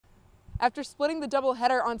After splitting the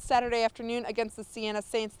doubleheader on Saturday afternoon against the Siena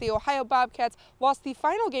Saints, the Ohio Bobcats lost the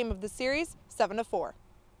final game of the series 7-4.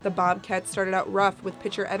 The Bobcats started out rough with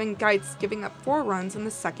pitcher Evan Geitz giving up 4 runs in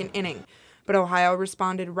the second inning, but Ohio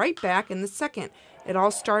responded right back in the second. It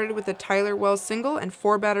all started with a Tyler Wells single, and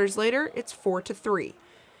 4 batters later, it's 4-3.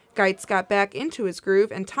 Geitz got back into his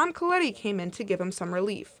groove, and Tom Coletti came in to give him some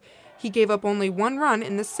relief. He gave up only 1 run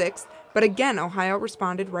in the 6th, but again Ohio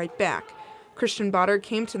responded right back. Christian Botter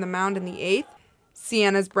came to the mound in the 8th.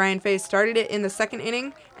 Siena's Brian Fay started it in the second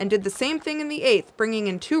inning and did the same thing in the 8th, bringing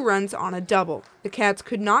in 2 runs on a double. The Cats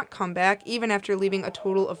could not come back even after leaving a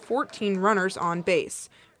total of 14 runners on base.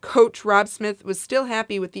 Coach Rob Smith was still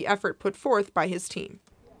happy with the effort put forth by his team.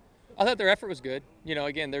 I thought their effort was good.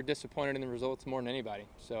 Again, they're disappointed in the results more than anybody.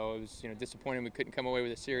 So it was, disappointing we couldn't come away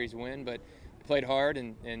with a series win, but we played hard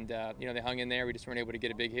and they hung in there. We just weren't able to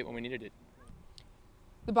get a big hit when we needed it.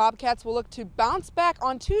 The Bobcats will look to bounce back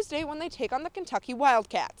on Tuesday when they take on the Kentucky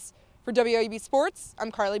Wildcats. For WOUB Sports,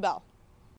 I'm Karli Bell.